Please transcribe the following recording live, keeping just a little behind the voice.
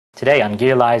Today on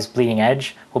Gear Live's Bleeding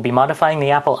Edge, we'll be modifying the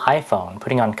Apple iPhone,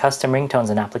 putting on custom ringtones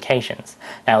and applications.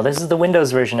 Now this is the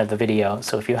Windows version of the video,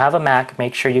 so if you have a Mac,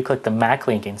 make sure you click the Mac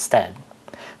link instead.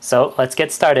 So let's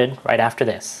get started right after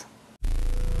this.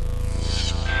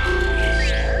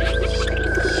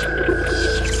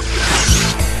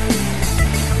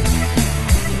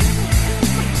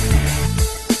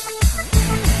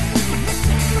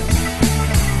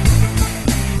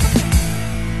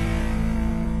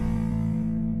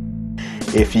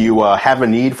 If you have a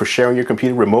need for sharing your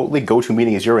computer remotely,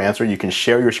 GoToMeeting is your answer. You can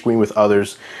share your screen with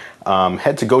others.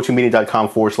 Head to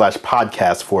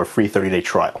gotomeeting.com/podcast for a free 30-day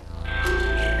trial.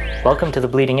 Welcome to the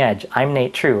Bleeding Edge. I'm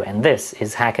Nate True, and this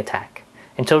is Hack Attack.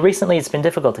 Until recently, it's been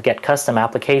difficult to get custom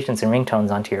applications and ringtones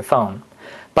onto your phone.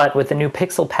 But with the new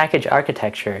Pixel package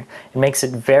architecture, it makes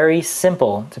it very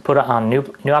simple to put on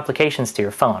new applications to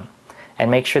your phone and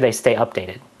make sure they stay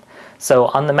updated. So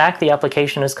on the Mac, the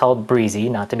application is called Breezy,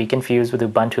 not to be confused with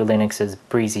Ubuntu Linux's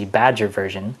Breezy Badger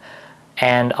version.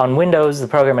 And on Windows, the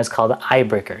program is called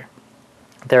iBreaker.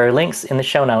 There are links in the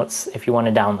show notes if you want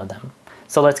to download them.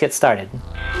 So let's get started.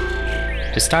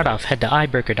 To start off, head to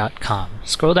iBreaker.com,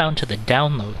 scroll down to the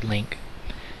download link,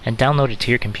 and download it to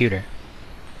your computer.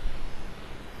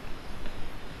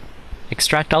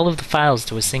 Extract all of the files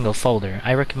to a single folder.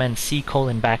 I recommend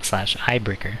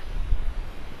C:\iBreaker.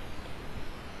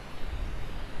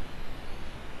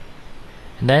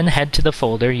 Then head to the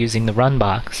folder using the Run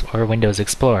box or Windows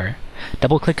Explorer.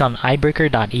 Double-click on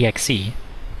iBreaker.exe.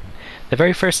 The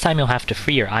very first time you'll have to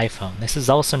free your iPhone. This is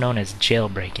also known as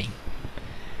jailbreaking.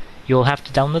 You'll have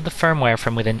to download the firmware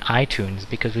from within iTunes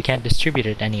because we can't distribute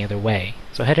it any other way.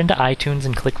 So head into iTunes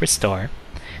and click Restore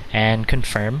and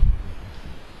Confirm.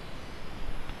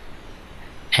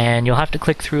 And you'll have to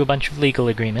click through a bunch of legal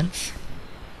agreements.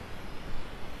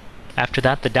 After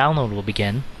that, the download will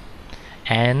begin.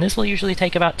 And this will usually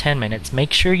take about 10 minutes.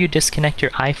 Make sure you disconnect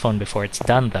your iPhone before it's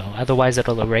done though, otherwise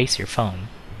it'll erase your phone.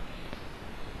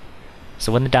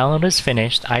 So when the download is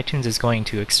finished, iTunes is going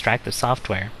to extract the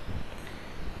software.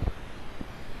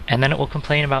 And then it will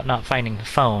complain about not finding the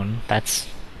phone. That's,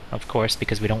 of course,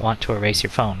 because we don't want to erase your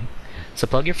phone. So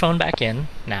plug your phone back in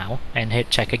now and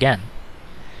hit check again.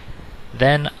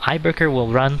 Then iBreaker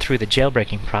will run through the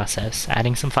jailbreaking process,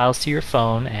 adding some files to your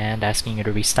phone and asking you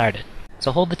to restart it.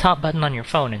 So hold the top button on your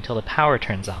phone until the power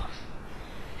turns off.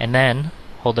 And then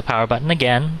hold the power button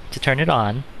again to turn it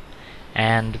on.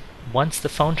 And once the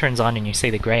phone turns on and you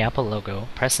see the gray Apple logo,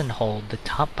 press and hold the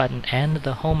top button and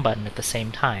the home button at the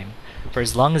same time for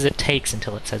as long as it takes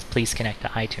until it says please connect to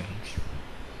iTunes.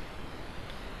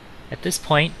 At this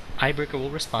point, iBreaker will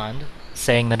respond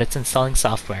saying that it's installing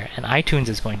software, and iTunes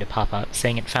is going to pop up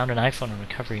saying it found an iPhone in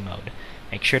recovery mode.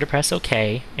 Make sure to press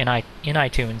OK in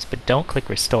iTunes, but don't click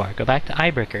Restore. Go back to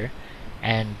iBreaker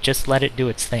and just let it do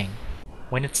its thing.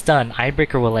 When it's done,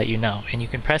 iBreaker will let you know, and you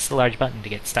can press the large button to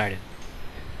get started.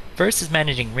 First is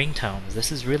managing ringtones. This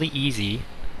is really easy.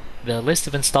 The list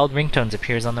of installed ringtones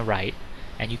appears on the right,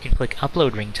 and you can click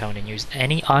Upload Ringtone and use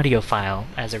any audio file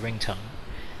as a ringtone.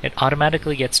 It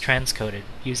automatically gets transcoded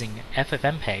using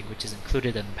FFmpeg, which is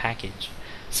included in the package.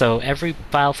 So every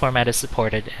file format is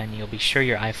supported, and you'll be sure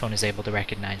your iPhone is able to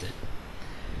recognize it.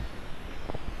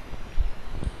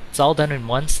 It's all done in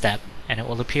one step, and it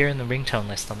will appear in the ringtone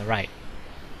list on the right.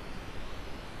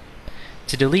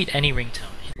 To delete any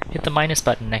ringtone, hit the minus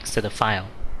button next to the file.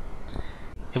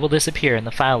 It will disappear and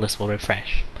the file list will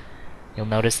refresh. You'll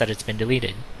notice that it's been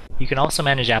deleted. You can also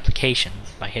manage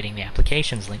applications by hitting the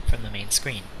Applications link from the main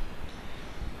screen.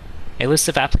 A list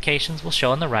of applications will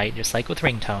show on the right, just like with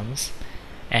ringtones,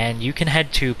 and you can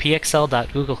head to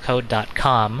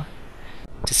pxl.googlecode.com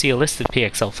to see a list of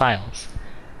PXL files.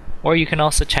 Or you can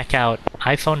also check out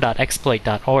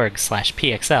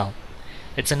iphone.exploit.org/pxl.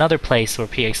 It's another place where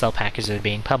PXL packages are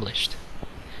being published.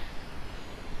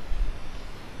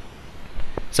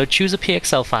 So choose a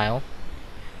PXL file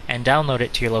and download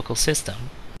it to your local system.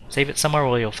 Save it somewhere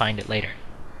where you'll find it later.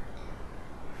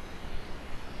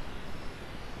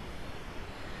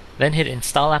 Then hit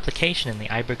Install Application in the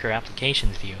iBreaker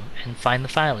Applications view and find the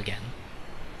file again.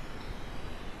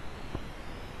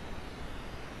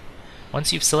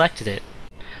 Once you've selected it,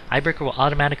 iBreaker will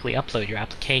automatically upload your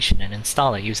application and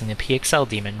install it using the PXL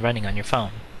daemon running on your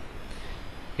phone.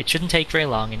 It shouldn't take very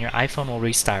long and your iPhone will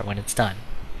restart when it's done.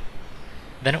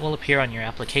 Then it will appear on your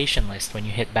application list when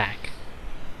you hit back.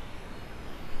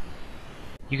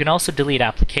 You can also delete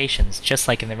applications just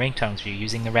like in the ringtones view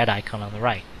using the red icon on the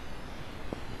right.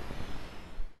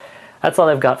 That's all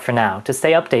I've got for now. To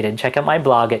stay updated, check out my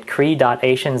blog at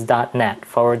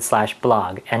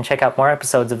cree.asians.net/blog and check out more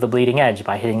episodes of The Bleeding Edge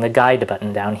by hitting the guide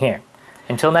button down here.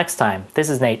 Until next time, this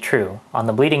is Nate True on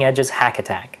the Bleeding Edge's Hack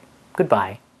Attack.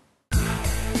 Goodbye.